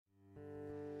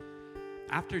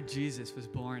After Jesus was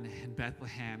born in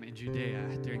Bethlehem in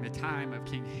Judea during the time of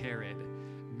King Herod,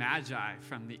 Magi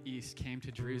from the east came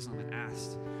to Jerusalem and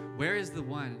asked, "Where is the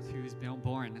one who is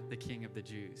born the King of the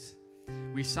Jews?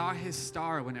 We saw his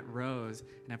star when it rose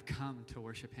and have come to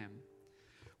worship him."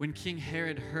 When King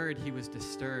Herod heard, he was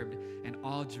disturbed, and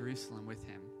all Jerusalem with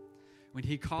him. When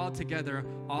he called together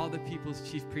all the people's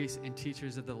chief priests and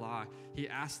teachers of the law, he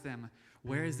asked them,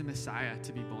 "Where is the Messiah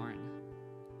to be born?"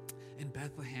 "In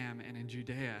Bethlehem and in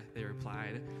Judea," they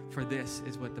replied, "for this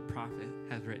is what the prophet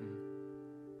has written."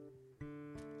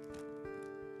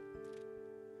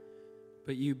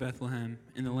 But you, Bethlehem,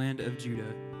 in the land of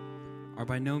Judah, are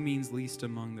by no means least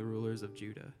among the rulers of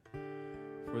Judah.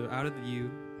 For out of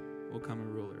you will come a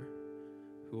ruler,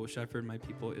 who will shepherd my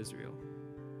people Israel.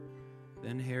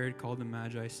 Then Herod called the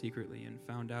Magi secretly and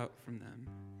found out from them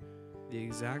the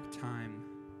exact time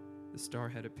the star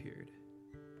had appeared.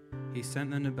 He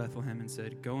sent them to Bethlehem and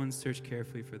said, "Go and search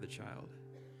carefully for the child.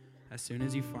 As soon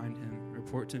as you find him,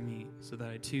 report to me so that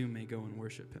I too may go and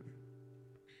worship him."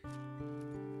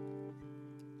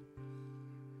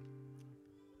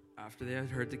 After they had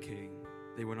heard the king,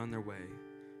 they went on their way,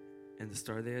 and the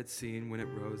star they had seen when it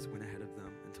rose went ahead of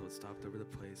them until it stopped over the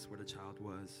place where the child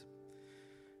was.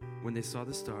 When they saw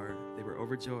the star, they were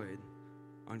overjoyed.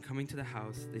 On coming to the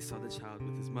house, they saw the child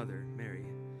with his mother, Mary,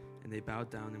 and they bowed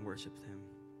down and worshipped him.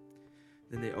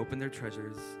 Then they opened their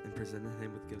treasures and presented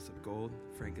him with gifts of gold,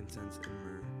 frankincense, and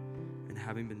myrrh. And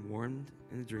having been warned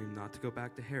in a dream not to go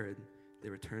back to Herod, they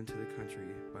returned to the country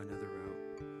by another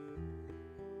route.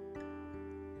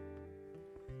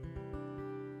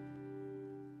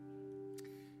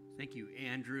 Thank you,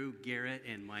 Andrew, Garrett,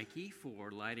 and Mikey,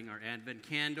 for lighting our Advent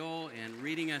candle and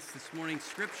reading us this morning's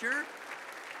scripture.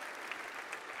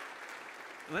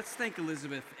 Let's thank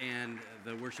Elizabeth and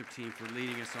the worship team for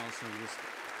leading us also in this.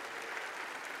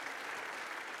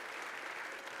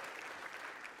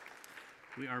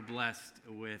 We are blessed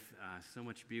with so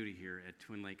much beauty here at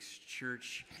Twin Lakes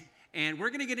Church. And we're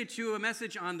going to get into a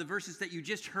message on the verses that you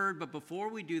just heard. But before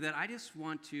we do that, I just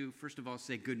want to, first of all,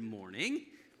 say good morning.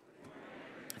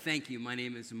 Thank you. My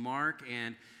name is Mark,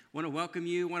 and want to welcome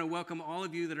you. Want to welcome all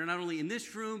of you that are not only in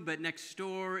this room, but next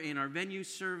door in our venue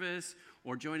service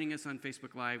or joining us on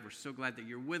Facebook Live. We're so glad that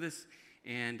you're with us,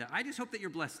 and I just hope that you're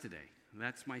blessed today.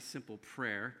 That's my simple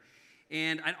prayer.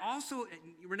 And I'd also,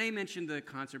 Renee mentioned the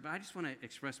concert, but I just want to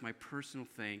express my personal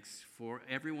thanks for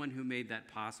everyone who made that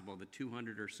possible, the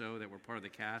 200 or so that were part of the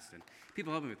cast, and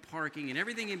people helping with parking and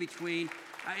everything in between.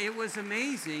 It was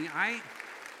amazing.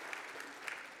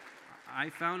 I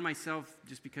found myself,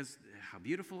 just because how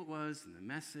beautiful it was, and the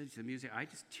message, the music, I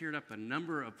just teared up a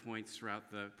number of points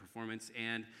throughout the performance,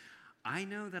 and I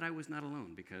know that I was not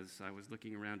alone because I was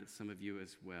looking around at some of you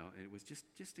as well, and it was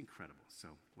just incredible.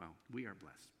 So, well, we are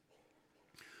blessed.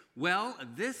 Well,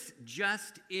 this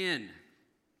just in.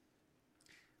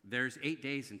 There's 8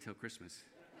 days until Christmas.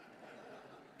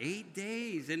 8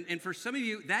 days, and for some of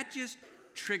you, that just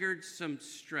triggered some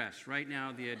stress. Right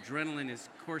now, the adrenaline is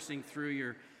coursing through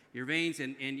your veins,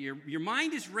 and your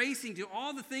mind is racing to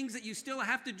all the things that you still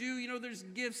have to do. You know, there's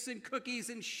gifts and cookies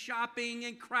and shopping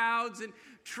and crowds and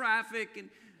traffic and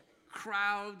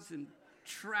crowds and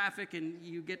traffic, and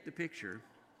you get the picture.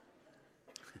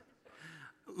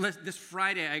 This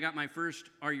Friday, I got my first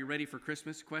 "Are you ready for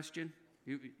Christmas?" question.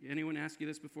 Anyone ask you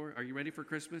this before? Are you ready for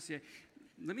Christmas? Yeah.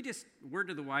 Let me just word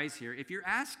to the wise here. If you're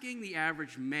asking the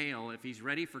average male if he's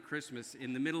ready for Christmas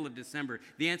in the middle of December,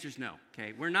 the answer is no,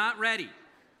 okay? We're not ready.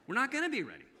 We're not going to be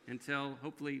ready until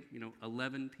hopefully,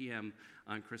 11 p.m.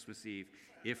 on Christmas Eve,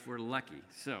 if we're lucky.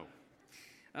 So,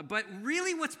 but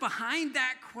really what's behind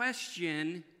that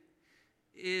question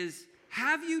is,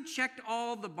 have you checked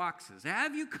all the boxes?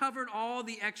 Have you covered all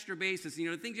the extra bases?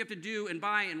 The things you have to do and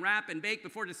buy and wrap and bake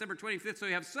before December 25th so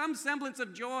you have some semblance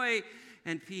of joy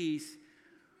and peace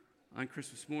on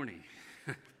Christmas morning.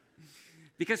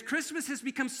 Because Christmas has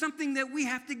become something that we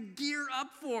have to gear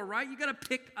up for, right? You got to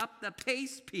pick up the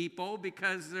pace, people,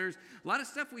 because there's a lot of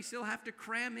stuff we still have to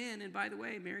cram in. And by the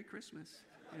way, Merry Christmas.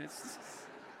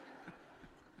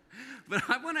 But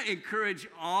I want to encourage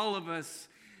all of us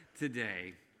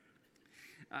today,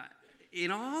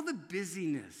 in all the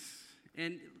busyness,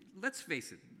 and let's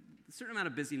face it, a certain amount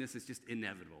of busyness is just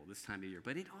inevitable this time of year.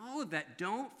 But in all of that,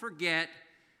 don't forget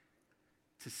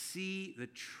to see the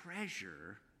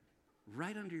treasure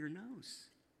right under your nose.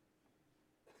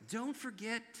 Don't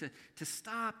forget to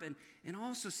stop and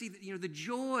also see the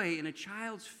joy in a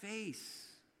child's face,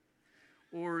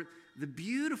 or the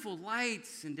beautiful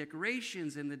lights and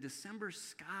decorations in the December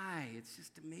sky. It's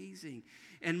just amazing.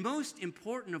 And most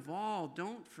important of all,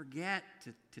 don't forget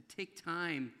to take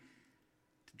time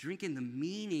to drink in the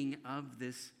meaning of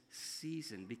this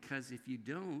season, because if you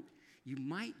don't, you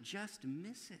might just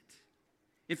miss it.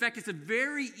 In fact, it's a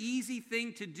very easy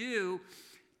thing to do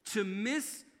to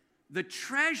miss the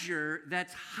treasure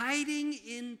that's hiding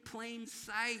in plain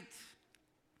sight.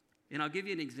 And I'll give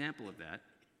you an example of that.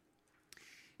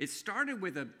 It started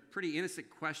with a pretty innocent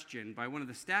question by one of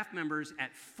the staff members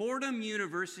at Fordham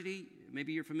University.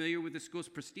 Maybe you're familiar with the school. It's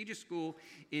a prestigious school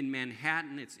in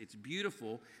Manhattan. It's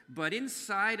beautiful. But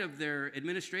inside of their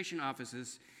administration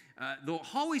offices, the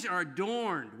hallways are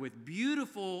adorned with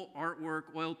beautiful artwork,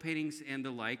 oil paintings, and the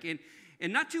like.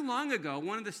 And not too long ago,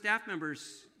 one of the staff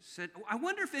members said, I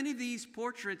wonder if any of these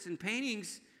portraits and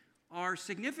paintings are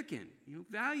significant,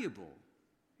 valuable.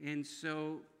 And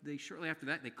so shortly after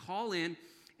that, they call in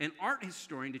an art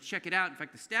historian to check it out. In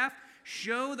fact, the staff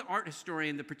show the art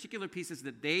historian the particular pieces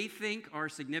that they think are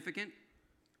significant.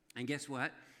 And guess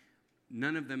what?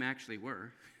 None of them actually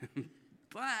were.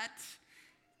 But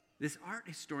this art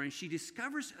historian, she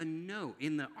discovers a note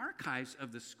in the archives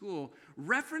of the school,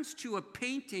 reference to a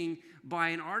painting by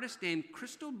an artist named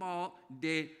Cristobal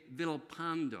de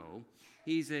Villalpando.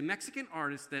 He's a Mexican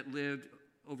artist that lived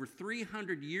over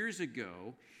 300 years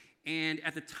ago. And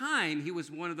at the time, he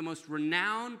was one of the most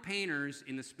renowned painters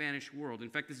in the Spanish world. In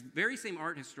fact, this very same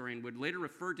art historian would later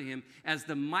refer to him as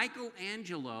the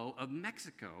Michelangelo of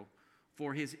Mexico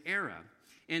for his era.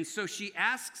 And so she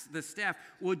asks the staff,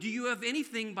 well, do you have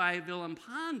anything by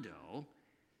Villalpando? And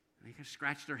they kind of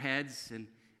scratch their heads, and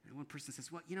one person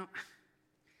says, well,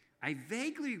 I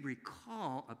vaguely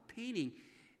recall a painting.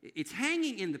 It's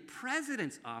hanging in the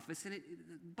president's office, and at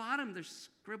the bottom there's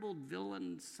scribbled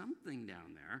villain something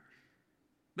down there.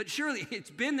 But surely it's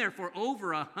been there for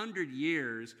over 100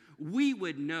 years. We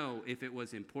would know if it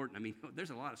was important. I mean,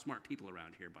 there's a lot of smart people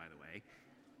around here, by the way.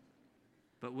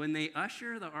 But when they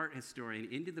usher the art historian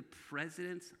into the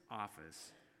president's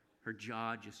office, her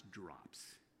jaw just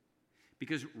drops.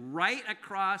 Because right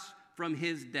across from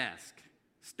his desk,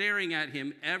 staring at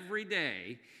him every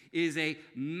day, is a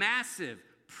massive,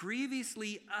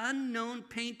 previously unknown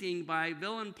painting by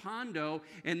Villalpando,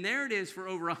 and there it is for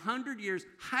over 100 years,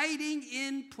 hiding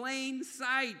in plain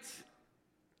sight.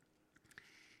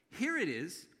 Here it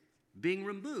is, being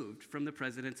removed from the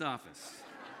president's office.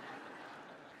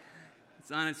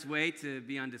 It's on its way to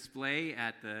be on display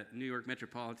at the New York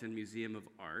Metropolitan Museum of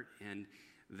Art, and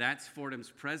that's Fordham's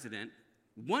president,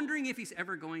 wondering if he's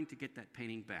ever going to get that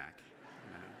painting back.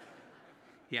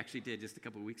 He actually did just a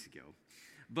couple of weeks ago.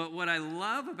 But what I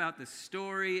love about this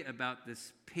story, about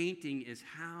this painting, is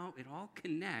how it all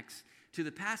connects to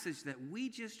the passage that we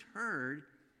just heard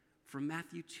from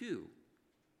Matthew 2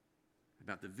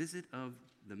 about the visit of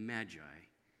the Magi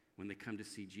when they come to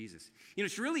see Jesus.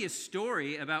 It's really a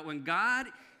story about when God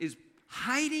is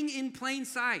hiding in plain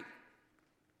sight,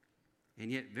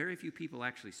 and yet very few people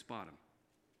actually spot him.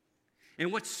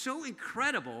 And what's so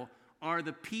incredible are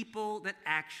the people that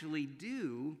actually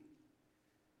do,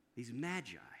 these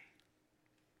magi.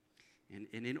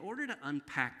 And in order to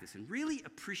unpack this and really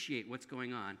appreciate what's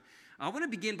going on, I want to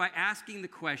begin by asking the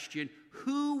question,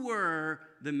 who were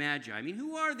the magi? I mean,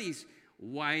 who are these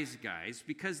wise guys?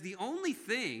 Because the only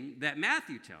thing that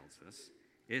Matthew tells us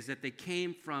is that they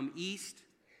came from east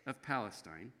of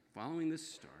Palestine, following this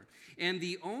star. And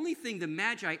the only thing the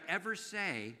magi ever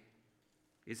say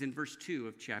is in verse 2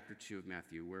 of chapter 2 of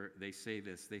Matthew, where they say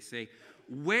this. They say,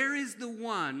 where is the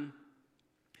one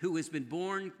who has been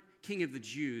born King of the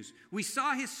Jews? We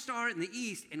saw his star in the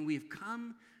east, and we have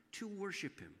come to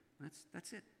worship him.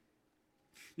 That's it.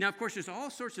 Now, of course, there's all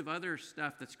sorts of other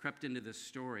stuff that's crept into this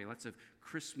story, lots of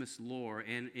Christmas lore.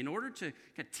 And in order to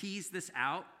kind of tease this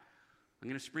out, I'm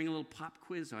going to spring a little pop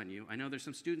quiz on you. I know there's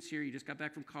some students here, you just got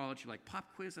back from college, you're like,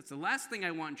 pop quiz? That's the last thing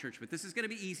I want in church, but this is going to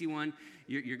be an easy one.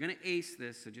 You're going to ace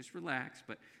this, so just relax.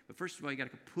 But first of all, you got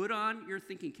to put on your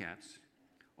thinking caps.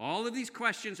 All of these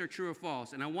questions are true or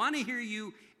false, and I want to hear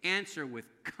you answer with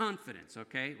confidence,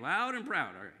 okay? Loud and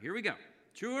proud. All right, here we go.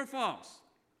 True or false?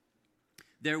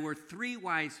 There were 3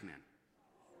 wise men.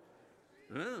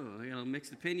 Oh, a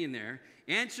mixed opinion there.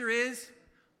 Answer is,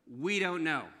 we don't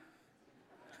know.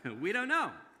 We don't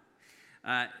know.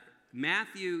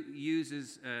 Matthew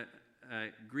uses a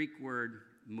Greek word,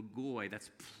 magoi, that's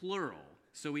plural.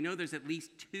 So we know there's at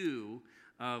least 2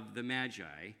 of the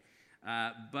magi.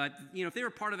 But, if they were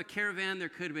part of a caravan, there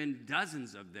could have been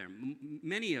dozens of them,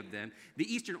 many of them.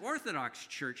 The Eastern Orthodox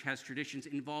Church has traditions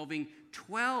involving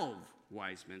 12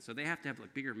 wise men, so they have to have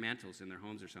like bigger mantles in their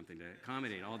homes or something to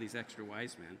accommodate all these extra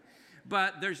wise men.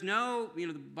 But there's no,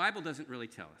 the Bible doesn't really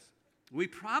tell us. We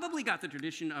probably got the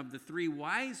tradition of the 3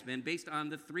 wise men based on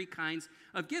the 3 kinds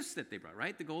of gifts that they brought,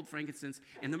 right? The gold, frankincense,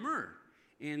 and the myrrh.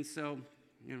 And so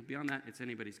Beyond that, it's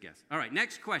anybody's guess. All right,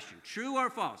 next question. True or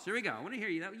false? Here we go. I want to hear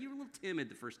you. You were a little timid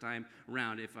the first time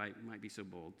around, if I might be so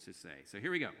bold to say. So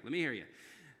here we go. Let me hear you.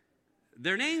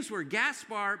 Their names were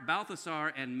Gaspar,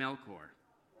 Balthasar, and Melchior.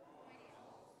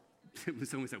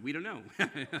 Someone said, we don't know.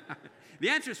 The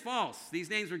answer is false. These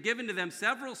names were given to them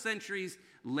several centuries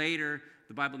later.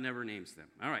 The Bible never names them.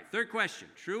 All right, third question.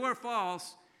 True or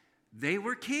false? They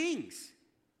were kings.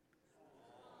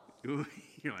 You're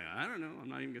like, I don't know. I'm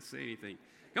not even going to say anything.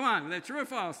 Come on, is that true or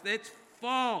false? It's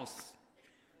false.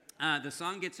 The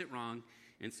song gets it wrong,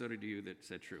 and so did you that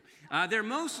said true. They're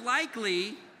most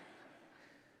likely,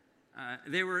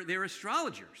 they were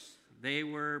astrologers. They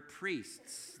were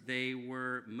priests. They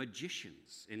were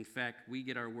magicians. In fact, we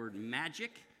get our word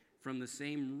magic from the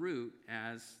same root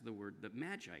as the word that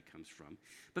magi comes from.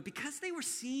 But because they were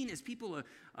seen as people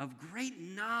of great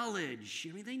knowledge,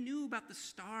 they knew about the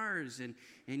stars, and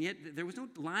yet there was no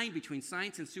line between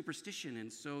science and superstition,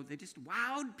 and so they just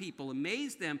wowed people,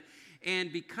 amazed them.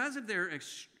 And because of their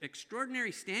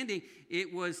extraordinary standing,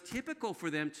 it was typical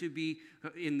for them to be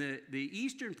in the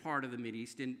eastern part of the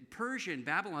Mideast, in Persia and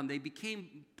Babylon. They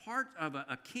became part of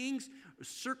a king's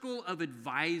circle of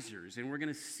advisors, and we're going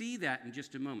to see that in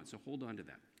just a moment, so hold on to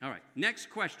that. All right,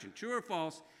 next question. True or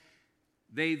false?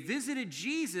 They visited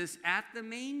Jesus at the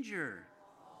manger.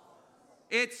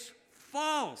 It's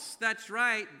false. That's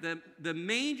right. The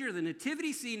manger, the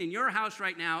nativity scene in your house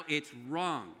right now, it's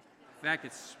wrong. In fact,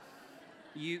 it's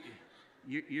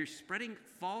you're spreading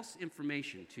false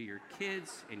information to your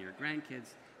kids and your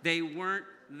grandkids. They weren't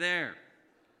there.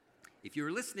 If you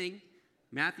were listening,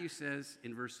 Matthew says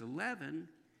in verse 11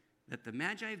 that the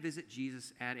Magi visit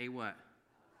Jesus at a what?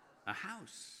 A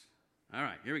house. All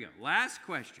right, here we go. Last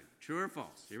question. True or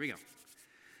false? Here we go.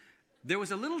 There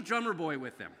was a little drummer boy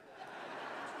with them.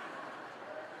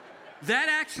 That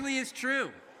actually is true.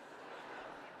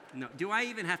 No, do I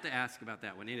even have to ask about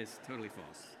that one? It is totally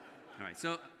false. All right,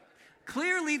 so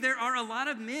clearly there are a lot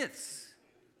of myths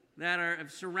that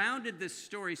have surrounded this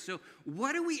story. So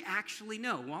what do we actually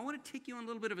know? Well, I want to take you on a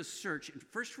little bit of a search.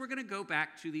 First, we're going to go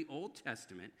back to the Old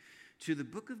Testament, to the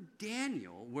book of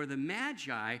Daniel, where the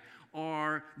Magi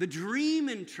are the dream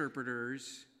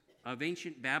interpreters of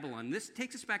ancient Babylon. This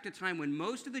takes us back to a time when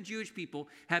most of the Jewish people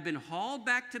had been hauled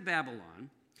back to Babylon,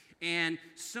 and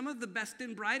some of the best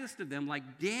and brightest of them,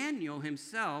 like Daniel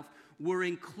himself, were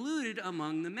included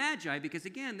among the Magi because,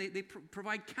 again, they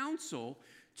provide counsel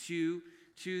to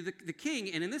the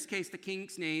king. And in this case, the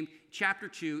king's name, chapter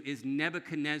 2, is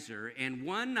Nebuchadnezzar. And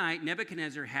one night,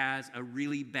 Nebuchadnezzar has a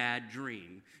really bad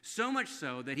dream. So much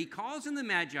so that he calls in the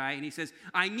Magi and he says,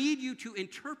 I need you to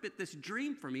interpret this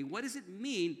dream for me. What does it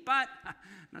mean? But,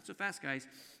 not so fast, guys.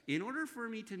 In order for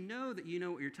me to know that you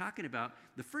know what you're talking about,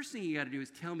 the first thing you got to do is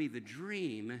tell me the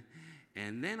dream,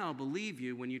 and then I'll believe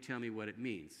you when you tell me what it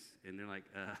means. And they're like,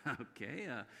 okay,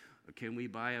 can we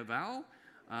buy a vow?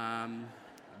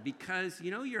 Because,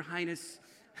 Your Highness,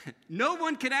 no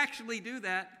one could actually do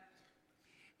that.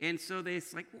 And so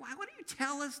it's like, why don't you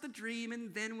tell us the dream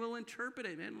and then we'll interpret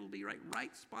it and it'll be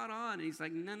right spot on. And he's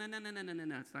like, no,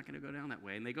 it's not going to go down that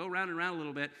way. And they go round and round a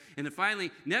little bit. And then finally,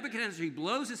 Nebuchadnezzar, he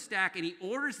blows his stack and he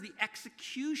orders the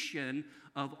execution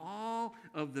of all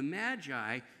of the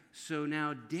Magi. So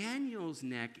now Daniel's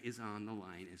neck is on the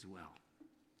line as well.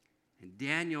 And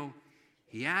Daniel,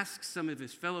 he asks some of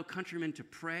his fellow countrymen to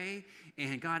pray,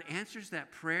 and God answers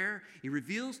that prayer. He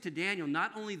reveals to Daniel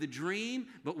not only the dream,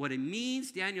 but what it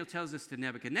means. Daniel tells us to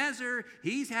Nebuchadnezzar.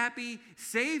 He's happy,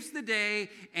 saves the day,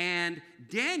 and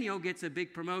Daniel gets a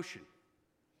big promotion.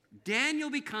 Daniel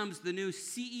becomes the new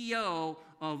CEO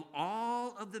of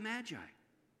all of the Magi.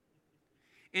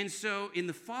 And so in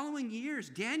the following years,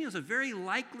 Daniel's a very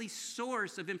likely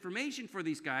source of information for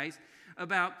these guys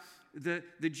about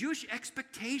the Jewish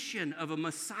expectation of a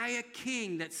Messiah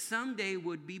king that someday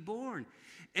would be born.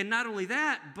 And not only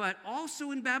that, but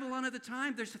also in Babylon at the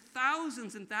time, there's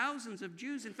thousands and thousands of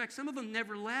Jews. In fact, some of them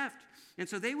never left. And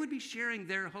so they would be sharing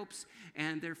their hopes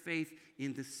and their faith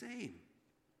in the same.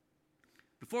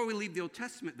 Before we leave the Old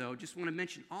Testament, though, just want to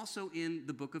mention also in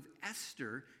the book of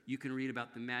Esther, you can read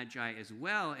about the Magi as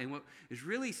well. And what is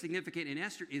really significant in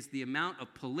Esther is the amount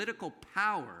of political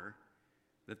power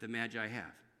that the Magi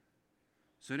have.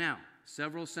 So now,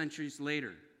 several centuries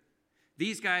later,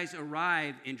 these guys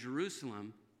arrive in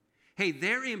Jerusalem. Hey,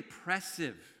 they're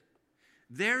impressive.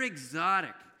 They're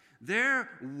exotic. They're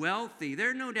wealthy.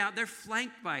 They're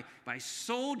flanked by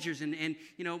soldiers. And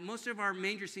most of our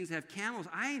manger scenes have camels.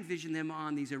 I envision them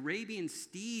on these Arabian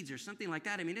steeds or something like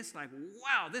that. I mean, it's like,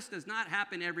 wow, this does not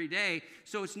happen every day.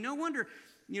 So it's no wonder,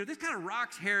 this kind of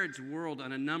rocks Herod's world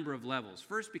on a number of levels.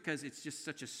 First, because it's just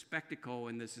such a spectacle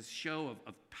and this show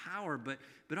of power,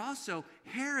 but also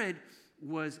Herod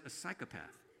was a psychopath.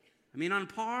 I mean, on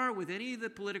par with any of the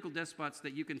political despots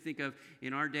that you can think of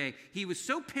in our day. He was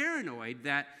so paranoid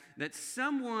that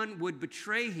someone would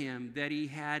betray him that he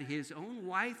had his own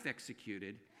wife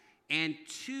executed and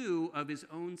 2 of his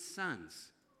own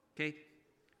sons. Okay?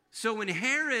 So when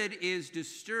Herod is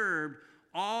disturbed,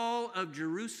 all of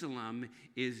Jerusalem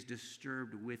is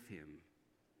disturbed with him.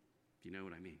 If you know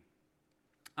what I mean.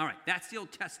 All right, that's the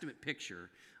Old Testament picture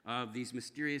of these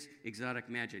mysterious exotic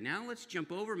magi. Now let's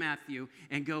jump over Matthew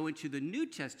and go into the New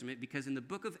Testament, because in the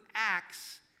book of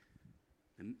Acts,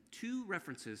 2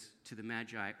 references to the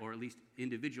magi, or at least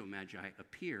individual magi,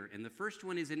 appear. And the first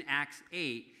one is in Acts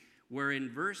 8, where in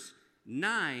verse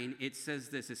 9 it says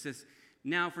this. It says,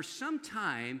 "Now for some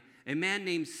time a man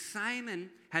named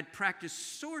Simon had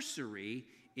practiced sorcery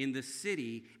in the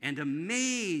city and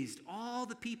amazed all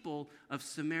the people of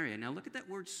Samaria." Now look at that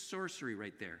word sorcery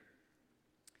right there.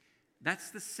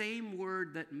 That's the same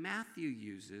word that Matthew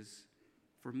uses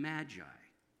for magi,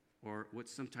 or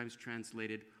what's sometimes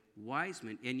translated wise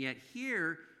men. And yet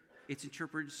here it's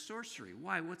interpreted sorcery.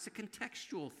 Why? What's a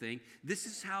contextual thing? This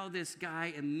is how this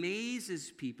guy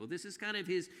amazes people. This is kind of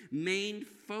his main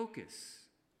focus.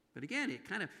 But again, it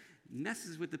kind of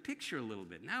messes with the picture a little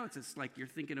bit. Now it's just like you're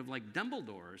thinking of like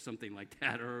Dumbledore or something like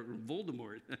that, or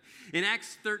Voldemort. In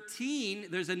Acts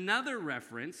 13, there's another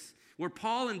reference where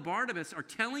Paul and Barnabas are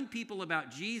telling people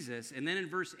about Jesus. And then in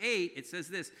verse 8, it says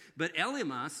this, "But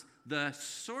Elymas, the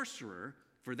sorcerer,"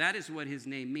 for that is what his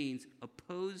name means,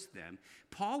 "opposed them."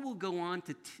 Paul will go on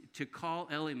to call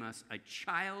Elymas a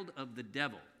child of the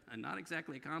devil. And not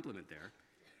exactly a compliment there.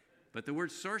 But the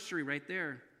word sorcery right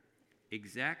there,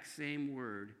 exact same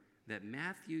word that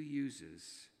Matthew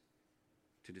uses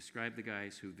to describe the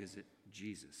guys who visit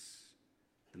Jesus,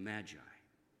 the Magi.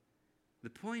 The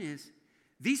point is,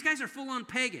 these guys are full-on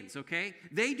pagans, okay?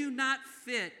 They do not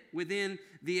fit within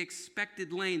the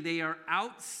expected lane. They are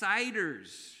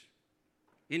outsiders.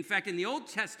 In fact, in the Old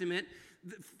Testament,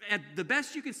 at the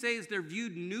best you can say is they're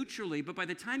viewed neutrally, but by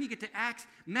the time you get to Acts,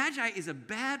 Magi is a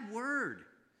bad word.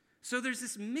 So there's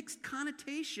this mixed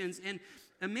connotations, and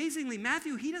amazingly,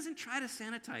 Matthew, he doesn't try to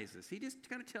sanitize this. He just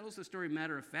kind of tells the story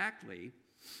matter-of-factly,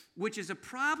 which is a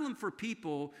problem for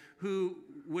people who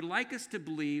would like us to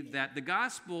believe that the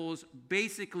Gospels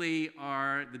basically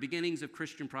are the beginnings of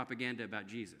Christian propaganda about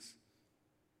Jesus.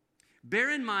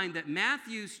 Bear in mind that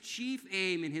Matthew's chief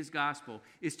aim in his gospel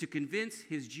is to convince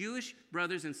his Jewish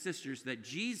brothers and sisters that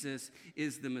Jesus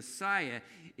is the Messiah.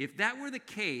 If that were the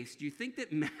case, do you think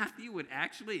that Matthew would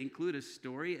actually include a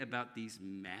story about these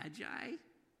magi?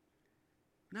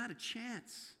 Not a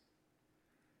chance,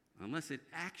 unless it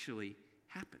actually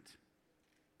happened.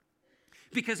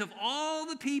 Because of all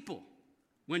the people,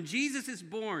 when Jesus is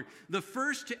born, the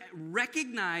first to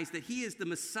recognize that he is the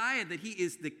Messiah, that he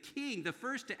is the King, the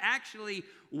first to actually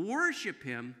worship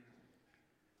him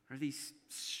are these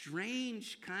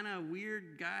strange, kind of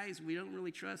weird guys we don't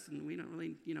really trust, and we don't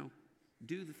really,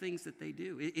 do the things that they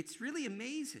do. It's really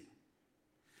amazing.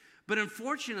 But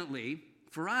unfortunately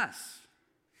for us,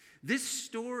 this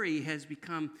story has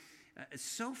become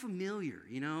so familiar,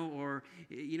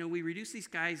 we reduce these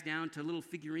guys down to little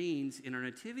figurines in our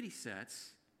nativity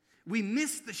sets. We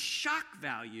miss the shock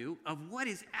value of what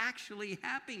is actually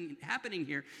happening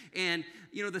here. And,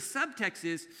 the subtext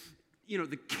is,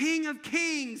 the King of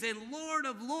Kings and Lord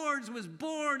of Lords was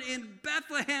born in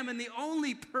Bethlehem, and the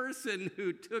only person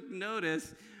who took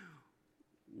notice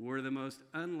were the most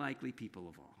unlikely people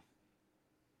of all.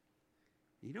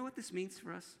 You know what this means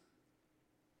for us?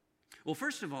 Well,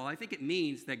 first of all, I think it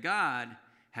means that God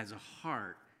has a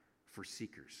heart for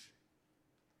seekers.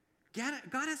 God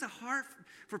has a heart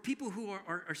for people who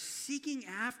are seeking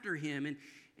after him,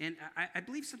 and I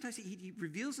believe sometimes he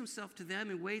reveals himself to them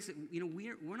in ways that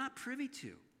we're not privy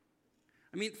to.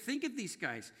 I mean, think of these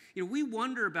guys. We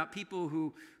wonder about people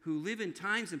who live in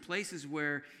times and places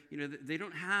where they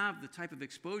don't have the type of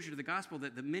exposure to the gospel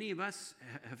that many of us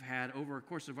have had over a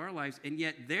course of our lives, and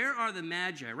yet there are the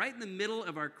Magi right in the middle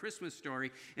of our Christmas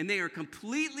story, and they are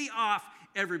completely off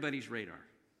everybody's radar.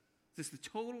 It's just the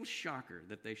total shocker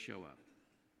that they show up.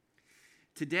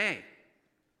 Today,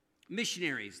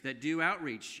 missionaries that do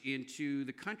outreach into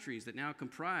the countries that now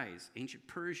comprise ancient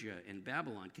Persia and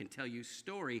Babylon can tell you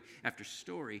story after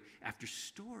story after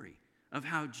story of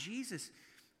how Jesus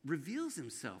reveals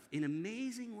himself in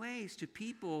amazing ways to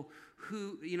people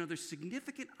who, there's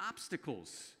significant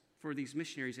obstacles for these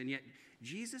missionaries, and yet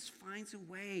Jesus finds a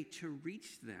way to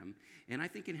reach them. And I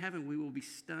think in heaven we will be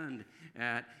stunned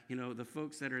at, the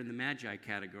folks that are in the Magi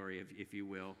category, if you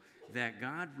will, that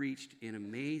God reached in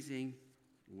amazing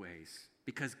ways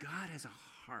because God has a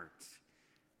heart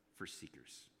for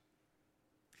seekers.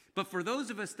 But for those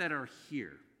of us that are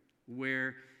here,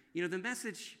 where, the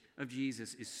message of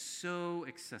Jesus is so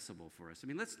accessible for us. I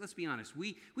mean, let's be honest.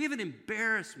 We have an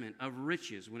embarrassment of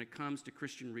riches when it comes to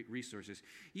Christian resources.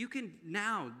 You can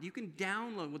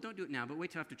download, well, don't do it now, but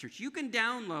wait till after church. You can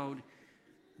download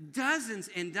dozens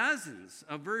and dozens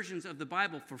of versions of the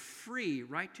Bible for free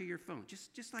right to your phone,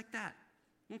 just like that.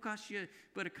 Won't cost you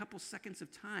but a couple seconds of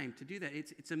time to do that.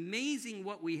 It's amazing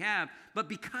what we have, but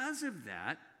because of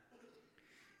that,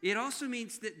 it also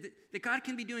means that God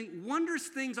can be doing wondrous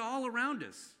things all around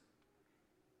us.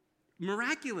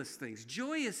 Miraculous things,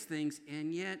 joyous things,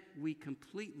 and yet we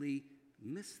completely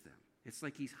miss them. It's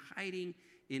like he's hiding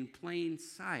in plain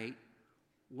sight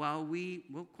while we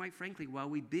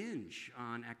binge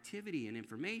on activity and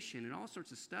information and all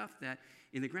sorts of stuff that,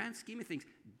 in the grand scheme of things,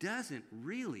 doesn't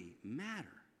really matter.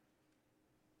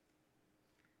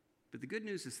 But the good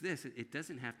news is this, it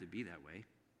doesn't have to be that way.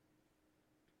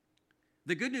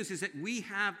 The good news is that we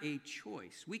have a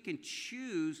choice. We can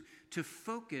choose to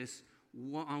focus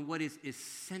on what is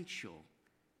essential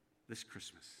this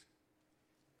Christmas.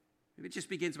 Maybe it just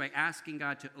begins by asking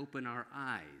God to open our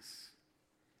eyes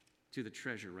to the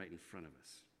treasure right in front of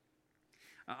us.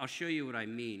 I'll show you what I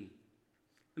mean.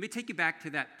 Let me take you back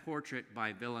to that portrait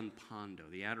by Villapando,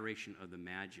 The Adoration of the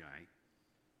Magi.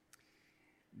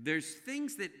 There's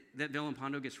things that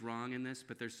Villapando gets wrong in this,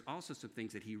 but there's also some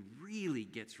things that he really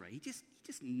gets right. He just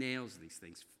nails these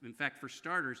things. In fact, for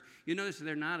starters, you notice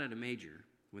they're not at a manger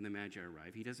when the Magi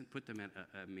arrive. He doesn't put them at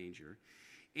a manger.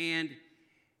 And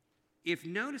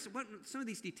some of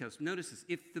these details, notice this.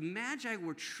 If the Magi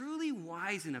were truly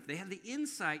wise enough, they had the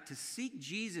insight to seek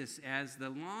Jesus as the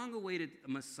long-awaited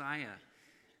Messiah,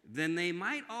 then they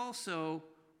might also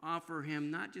offer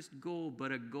him not just gold,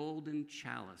 but a golden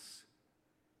chalice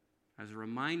as a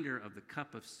reminder of the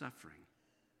cup of suffering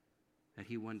that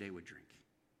he one day would drink.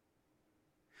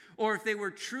 Or if they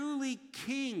were truly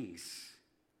kings,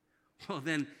 well,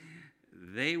 then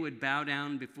they would bow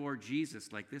down before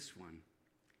Jesus like this one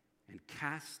and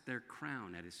cast their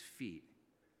crown at his feet,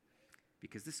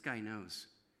 because this guy knows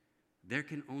there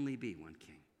can only be one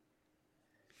king.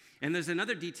 And there's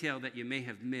another detail that you may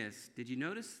have missed. Did you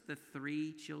notice the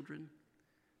 3 children?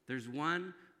 There's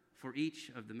one for each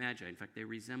of the Magi. In fact, they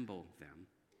resemble them,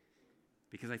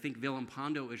 because I think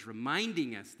Villapando is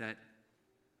reminding us that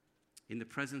in the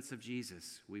presence of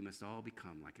Jesus, we must all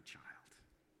become like a child.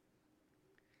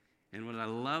 And what I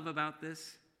love about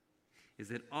this is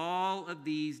that all of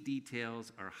these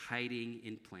details are hiding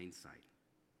in plain sight.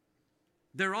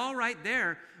 They're all right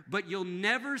there, but you'll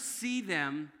never see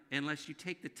them unless you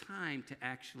take the time to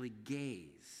actually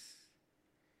gaze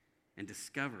and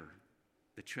discover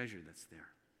the treasure that's there,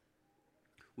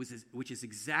 which is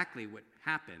exactly what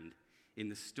happened in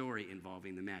the story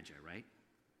involving the Magi, right?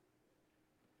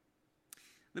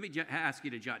 Let me ask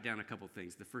you to jot down a couple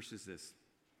things. The first is this.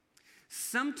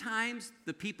 Sometimes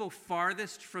the people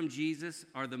farthest from Jesus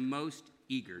are the most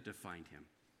eager to find him.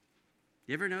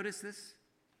 You ever notice this?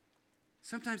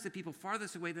 Sometimes the people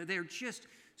farthest away, they're just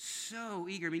so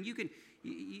eager. I mean,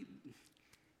 you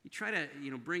try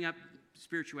to bring up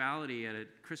spirituality at a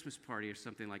Christmas party or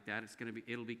something like that.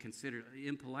 It'll be considered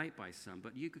impolite by some.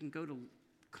 But you can go to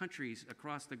countries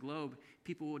across the globe,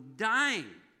 people are dying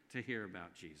to hear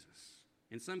about Jesus.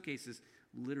 In some cases,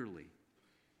 literally.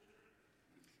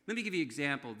 Let me give you an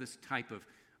example of this type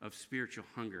of spiritual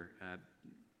hunger. A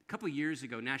couple years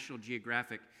ago, National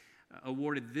Geographic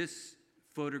awarded this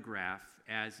photograph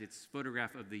as its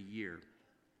photograph of the year.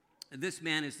 This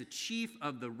man is the chief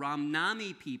of the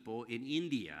Ramnami people in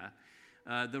India.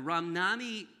 The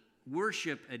Ramnami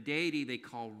worship a deity they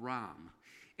call Ram.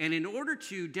 And in order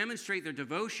to demonstrate their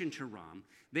devotion to Ram,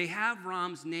 they have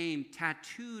Ram's name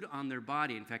tattooed on their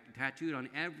body. In fact, tattooed on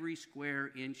every square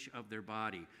inch of their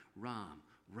body. Ram,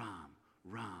 Ram,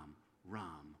 Ram,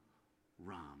 Ram,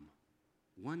 Ram.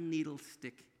 One needle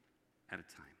stick at a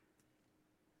time.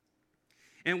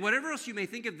 And whatever else you may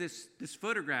think of this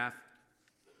photograph,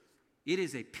 it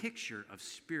is a picture of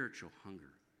spiritual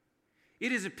hunger.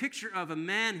 It is a picture of a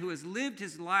man who has lived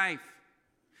his life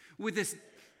with this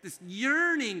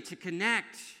yearning to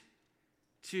connect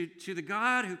to the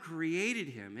God who created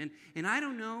him. And I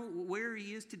don't know where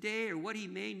he is today or what he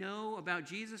may know about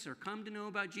Jesus or come to know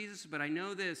about Jesus, but I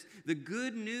know this. The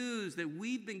good news that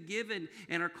we've been given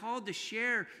and are called to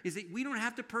share is that we don't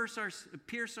have to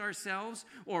pierce ourselves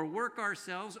or work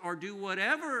ourselves or do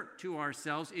whatever to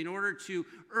ourselves in order to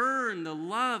earn the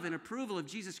love and approval of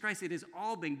Jesus Christ. It has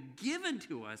all been given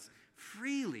to us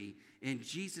freely in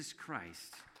Jesus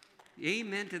Christ.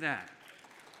 Amen to that.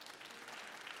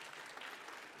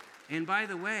 And by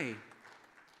the way,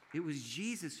 it was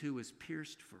Jesus who was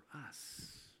pierced for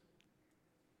us.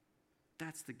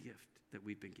 That's the gift that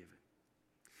we've been given.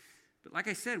 But like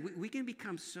I said, we can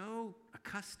become so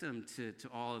accustomed to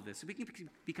all of this. We can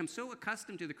become so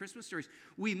accustomed to the Christmas stories,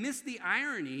 we miss the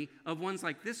irony of ones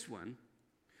like this one,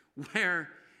 where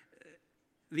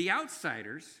the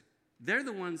outsiders, they're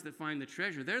the ones that find the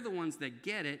treasure. They're the ones that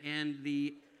get it, and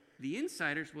the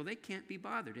insiders, well, they can't be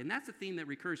bothered. And that's a theme that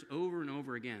recurs over and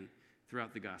over again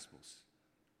throughout the Gospels.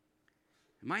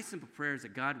 And my simple prayer is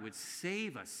that God would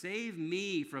save us, save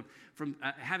me from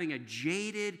having a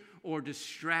jaded or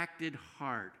distracted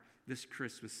heart this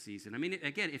Christmas season. I mean,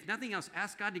 again, if nothing else,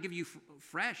 ask God to give you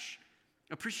fresh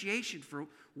appreciation for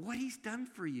what he's done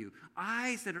for you.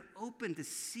 Eyes that are open to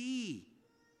see.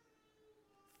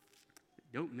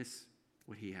 Don't miss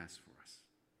what he has for us.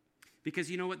 Because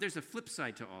you know what? There's a flip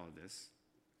side to all of this.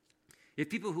 If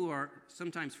people who are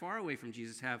sometimes far away from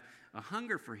Jesus have a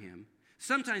hunger for him,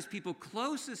 sometimes people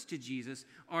closest to Jesus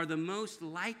are the most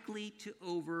likely to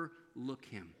overlook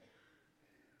him.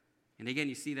 And again,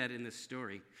 you see that in this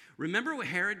story. Remember what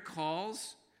Herod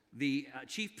calls the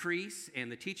chief priests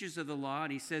and the teachers of the law,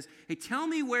 and he says, hey, tell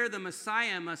me where the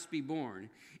Messiah must be born.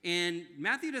 And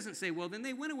Matthew doesn't say, well, then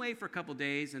they went away for a couple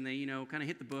days and they, kind of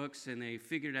hit the books and they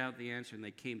figured out the answer and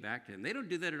they came back to him. They don't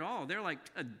do that at all. They're like,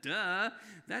 duh,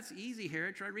 that's easy,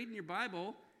 Herod. Try reading your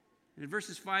Bible. And in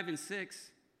verses 5 and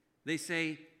 6, they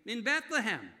say, in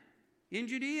Bethlehem, in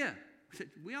Judea.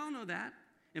 We all know that.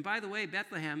 And by the way,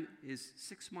 Bethlehem is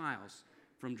 6 miles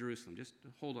from Jerusalem. Just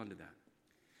hold on to that.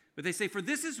 But they say, for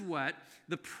this is what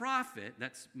the prophet,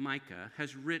 that's Micah,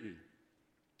 has written.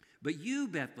 But you,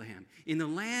 Bethlehem, in the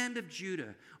land of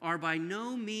Judah, are by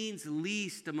no means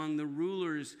least among the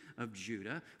rulers of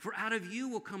Judah, for out of you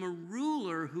will come a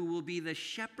ruler who will be the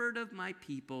shepherd of my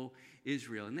people,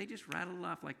 Israel. And they just rattle it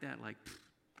off like that, like,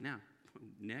 now,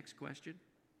 next question.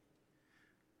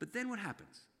 But then what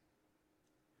happens?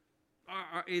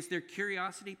 Is their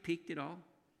curiosity piqued at all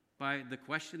by the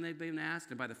question they've been asked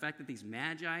and by the fact that these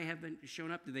magi have been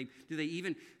shown up? Do they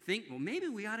even think, well, maybe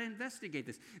we ought to investigate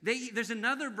this? There's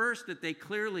another verse that they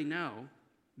clearly know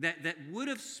that would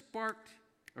have sparked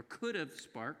or could have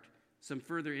sparked some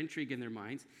further intrigue in their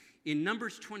minds. In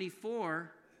Numbers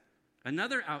 24,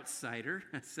 another outsider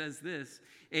says this,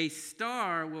 a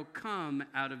star will come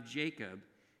out of Jacob,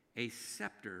 a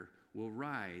scepter will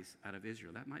rise out of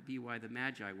Israel. That might be why the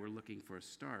Magi were looking for a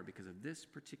star, because of this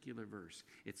particular verse.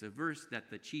 It's a verse that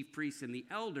the chief priests and the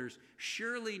elders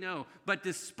surely know. But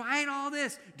despite all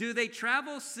this, do they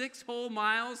travel 6 whole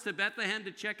miles to Bethlehem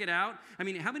to check it out? I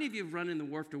mean, how many of you have run in the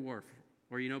wharf to wharf?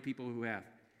 Or you know people who have?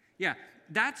 Yeah,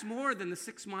 that's more than the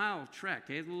 6-mile trek.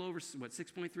 Okay? A little over,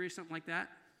 6.3 or something like that?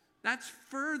 That's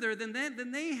further than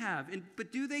they have.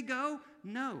 But do they go?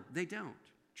 No, they don't.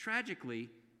 Tragically,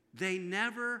 they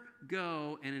never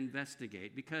go and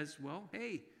investigate because, well,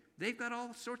 hey, they've got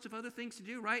all sorts of other things to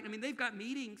do, right? I mean, they've got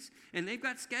meetings and they've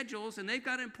got schedules and they've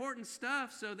got important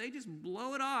stuff, so they just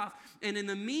blow it off. And in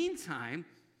the meantime,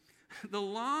 the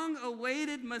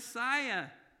long-awaited Messiah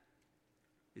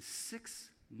is 6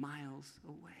 miles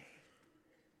away.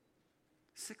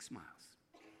 6 miles.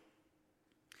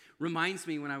 Reminds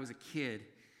me when I was a kid,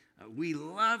 we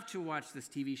loved to watch this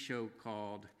TV show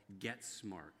called Get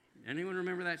Smart. Anyone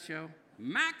remember that show?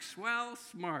 Maxwell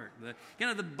Smart,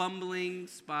 kind of the bumbling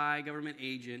spy government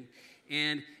agent.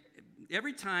 And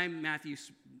every time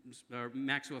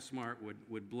Maxwell Smart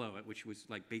would blow it, which was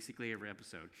like basically every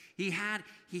episode, he had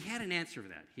an answer for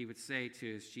that. He would say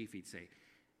to his chief, he'd say,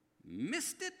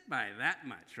 missed it by that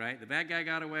much, right? The bad guy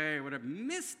got away or whatever.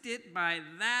 Missed it by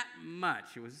that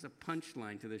much. It was a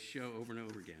punchline to this show over and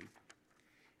over again.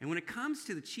 And when it comes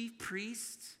to the chief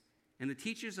priests and the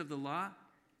teachers of the law,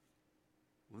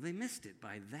 well, they missed it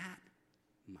by that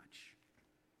much.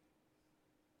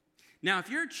 Now, if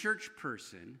you're a church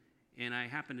person, and I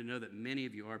happen to know that many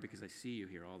of you are because I see you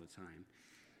here all the time,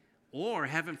 or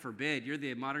heaven forbid, you're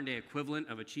the modern day equivalent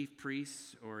of a chief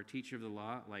priest or a teacher of the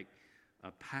law, like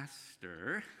a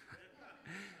pastor,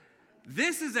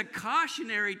 this is a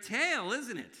cautionary tale,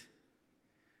 isn't it?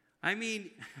 I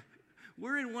mean,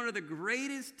 We're in one of the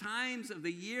greatest times of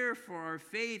the year for our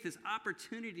faith, this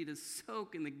opportunity to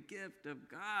soak in the gift of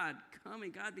God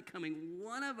becoming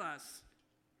one of us.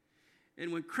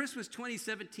 And when Christmas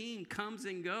 2017 comes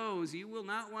and goes, you will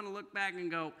not want to look back and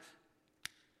go,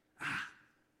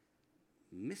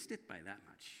 missed it by that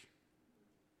much.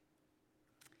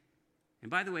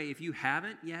 And by the way, if you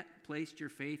haven't yet placed your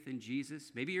faith in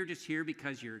Jesus, maybe you're just here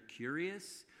because you're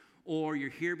curious, or you're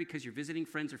here because you're visiting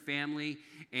friends or family,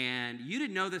 and you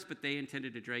didn't know this, but they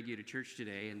intended to drag you to church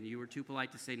today, and you were too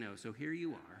polite to say no, so here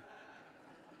you are.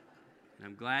 And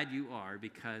I'm glad you are,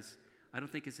 because I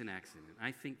don't think it's an accident.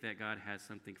 I think that God has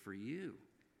something for you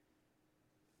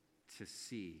to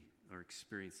see or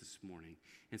experience this morning.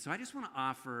 And so I just want to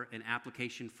offer an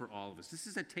application for all of us. This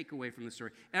is a takeaway from the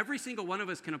story. Every single one of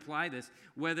us can apply this,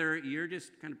 whether you're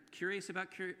just kind of curious about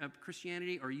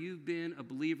Christianity or you've been a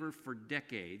believer for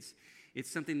decades. It's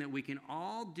something that we can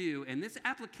all do. And this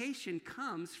application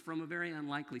comes from a very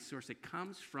unlikely source. It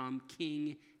comes from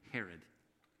King Herod.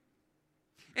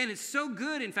 And it's so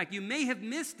good, in fact, you may have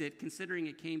missed it considering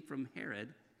it came from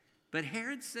Herod. But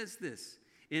Herod says this.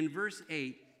 In verse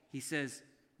 8, he says,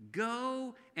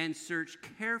 "Go and search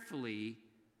carefully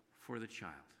for the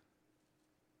child."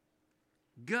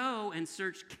 Go and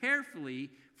search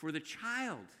carefully for the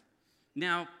child.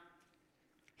 Now,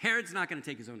 Herod's not going to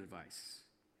take his own advice.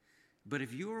 But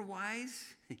if you are wise,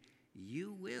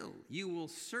 you will. You will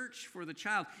search for the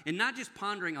child. And not just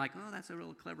pondering like, oh, that's a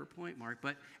real clever point, Mark,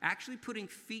 but actually putting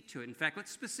feet to it. In fact,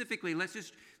 let's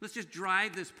just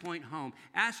drive this point home.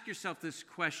 Ask yourself this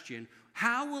question.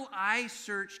 How will I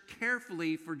search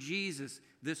carefully for Jesus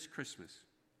this Christmas?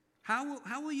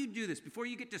 How will you do this before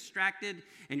you get distracted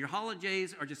and your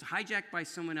holidays are just hijacked by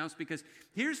someone else? Because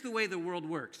here's the way the world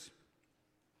works.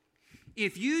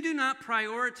 If you do not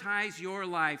prioritize your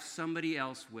life, somebody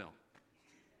else will.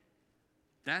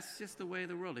 That's just the way of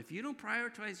the world. If you don't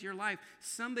prioritize your life,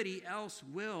 somebody else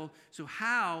will. So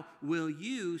how will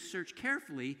you search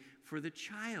carefully for the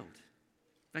child?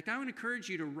 In fact, I would encourage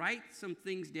you to write some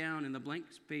things down in the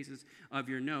blank spaces of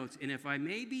your notes. And if I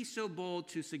may be so bold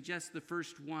to suggest the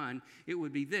first one, it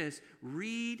would be this: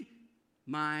 read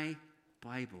my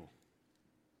Bible.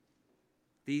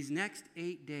 These next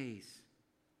 8 days.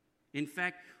 In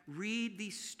fact, read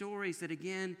these stories that,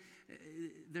 again,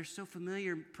 they're so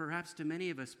familiar perhaps to many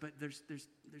of us, but there's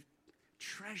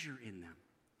treasure in them.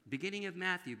 Beginning of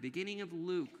Matthew, beginning of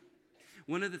Luke.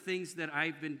 One of the things that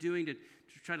I've been doing to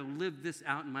try to live this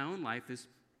out in my own life is,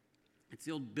 it's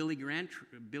the old Billy Graham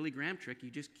trick. You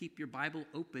just keep your Bible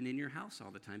open in your house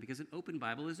all the time, because an open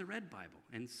Bible is a read Bible.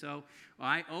 And so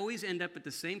I always end up at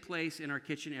the same place in our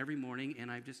kitchen every morning,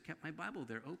 and I've just kept my Bible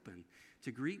there open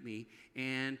to greet me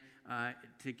and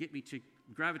to get me to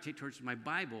gravitate towards my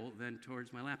Bible than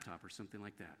towards my laptop or something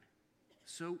like that.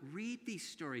 So read these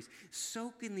stories,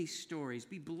 soak in these stories,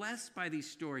 be blessed by these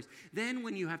stories. Then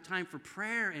when you have time for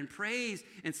prayer and praise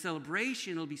and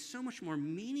celebration, it'll be so much more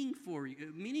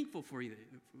meaningful for you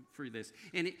for this.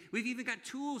 And we've even got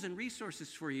tools and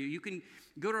resources for you. You can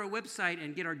go to our website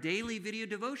and get our daily video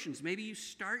devotions. Maybe you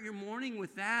start your morning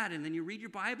with that, and then you read your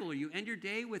Bible, or you end your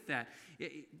day with that.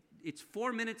 It's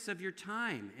 4 minutes of your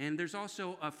time. And there's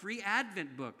also a free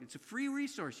Advent book. It's a free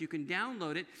resource. You can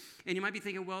download it. And you might be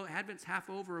thinking, well, Advent's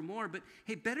half over or more. But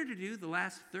hey, better to do the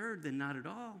last third than not at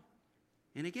all.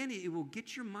 And again, it will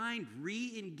get your mind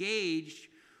re-engaged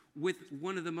with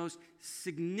one of the most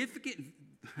significant,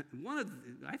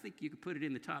 I think you could put it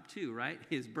in the top two, right?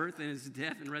 His birth and his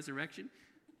death and resurrection.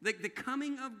 The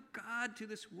coming of God to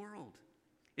this world.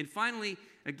 And finally,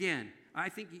 again, I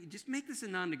think you just make this a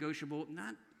non-negotiable,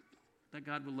 not that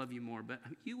God will love you more, but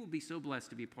you will be so blessed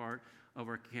to be part of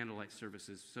our candlelight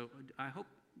services. So I hope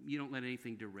you don't let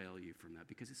anything derail you from that,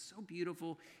 because it's so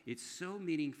beautiful, it's so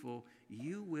meaningful.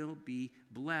 You will be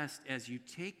blessed as you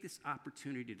take this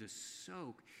opportunity to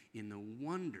soak in the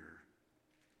wonder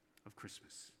of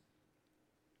Christmas.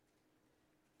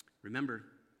 Remember,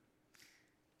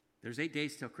 there's 8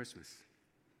 days till Christmas.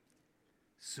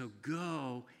 So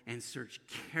go and search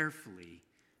carefully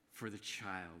for the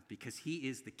child, because he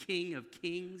is the King of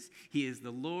Kings. He is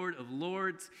the Lord of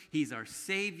Lords. He's our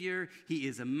Savior. He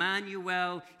is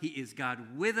Emmanuel. He is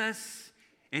God with us,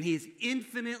 and he is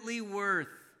infinitely worth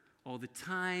all the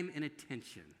time and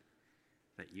attention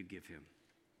that you give him.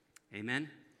 Amen?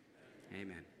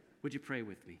 Amen. Would you pray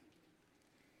with me?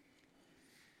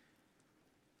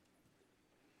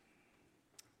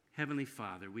 Heavenly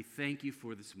Father, we thank you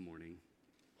for this morning.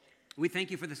 We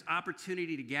thank you for this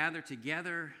opportunity to gather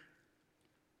together,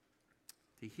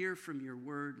 to hear from your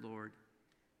word, Lord,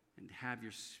 and to have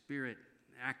your Spirit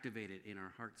activated in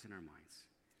our hearts and our minds.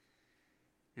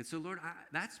 And so, Lord,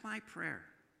 that's my prayer,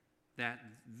 that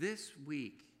this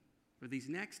week, for these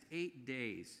next 8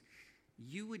 days,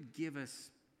 you would give us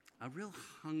a real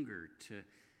hunger to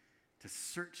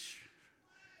search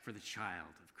for the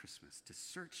child of Christmas, to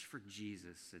search for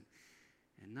Jesus,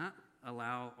 and not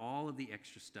allow all of the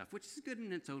extra stuff, which is good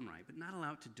in its own right, but not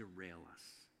allow it to derail us.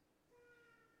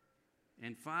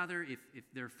 And Father, if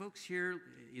there are folks here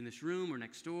in this room or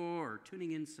next door or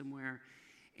tuning in somewhere,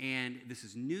 and this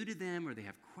is new to them or they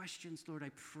have questions, Lord, I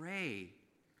pray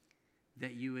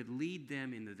that you would lead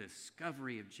them in the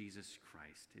discovery of Jesus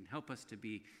Christ and help us to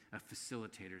be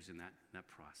facilitators in that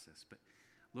process. But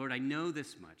Lord, I know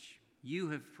this much.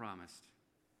 You have promised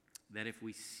that if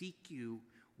we seek you,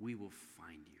 we will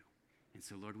find you. And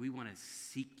so, Lord, we want to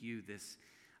seek you this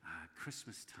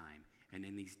Christmas time and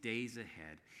in these days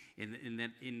ahead, and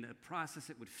that in the process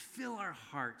it would fill our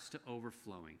hearts to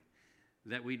overflowing,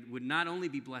 that we would not only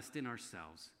be blessed in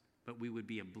ourselves, but we would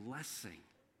be a blessing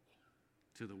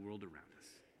to the world around us.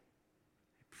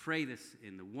 I pray this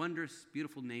in the wondrous,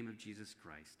 beautiful name of Jesus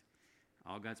Christ.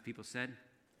 All God's people said,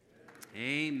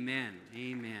 Amen.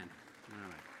 Amen. All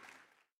right.